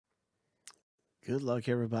Good luck,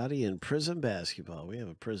 everybody, in Prizm basketball. We have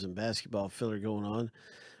a Prizm basketball filler going on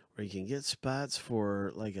where you can get spots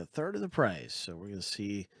for like a third of the price. So we're going to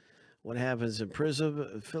see what happens in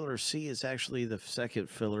Prizm. Filler C is actually the second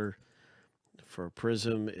filler for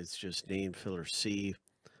Prizm. It's just named Filler C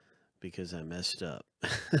because I messed up.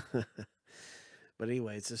 But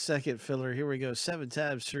anyway, it's the second filler. Here we go, 7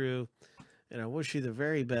 times through. And I wish you the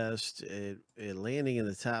very best at landing in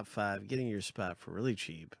the top 5, getting your spot for really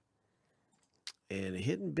cheap. And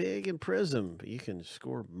hitting big in Prizm. You can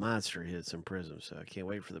score monster hits in Prizm, so I can't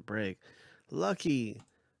wait for the break. Lucky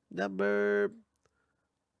number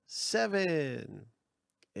 7.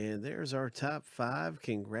 And there's our top 5.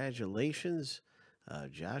 Congratulations.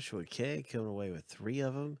 Joshua K coming away with 3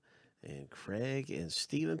 of them. And Craig and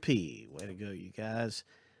Stephen P. Way to go, you guys.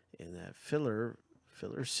 And that filler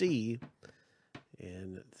C.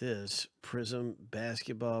 And this Prizm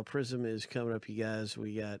basketball. Prizm is coming up, you guys.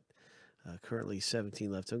 We got currently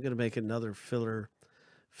 17 left. I'm going to make another filler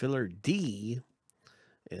D,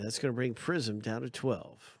 and that's going to bring Prizm down to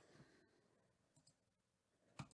 12.